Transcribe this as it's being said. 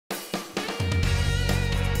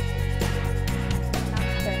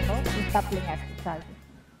coupling exercises.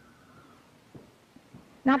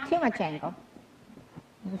 Not too much angle.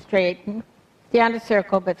 Straighten. Stay on the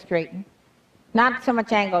circle, but straighten. Not so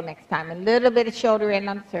much angle next time. A little bit of shoulder in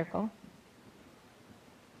on the circle.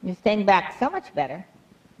 You're staying back so much better.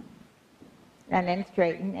 And then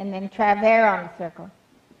straighten, and then travers on the circle.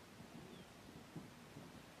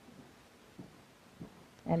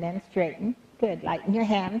 And then straighten. Good. Lighten your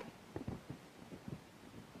hand.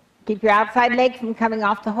 Keep your outside leg from coming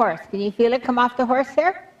off the horse. Can you feel it come off the horse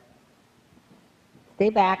there?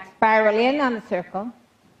 Stay back. Spiral in on the circle.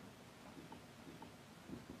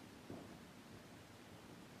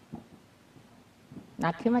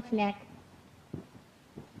 Not too much neck.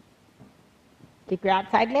 Keep your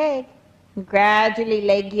outside leg. And gradually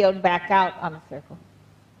leg yield back out on the circle.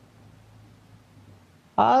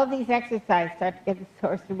 All of these exercises start to get this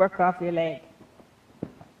horse to work off your leg.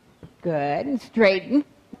 Good. And straighten.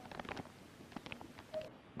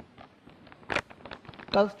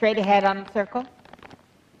 Go straight ahead on the circle.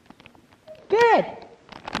 Good.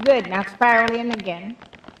 Good. Now spiral in again.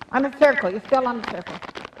 On the circle. You're still on the circle.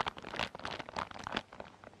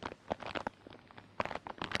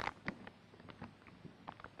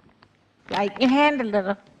 Lighten your hand a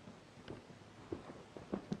little.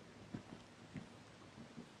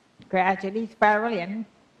 Gradually spiral in.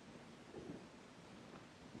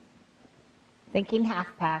 Thinking half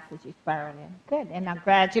pass as you spiral in. Good. And now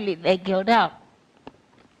gradually leg yield out.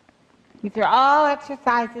 These are all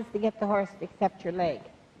exercises to get the horse to accept your leg.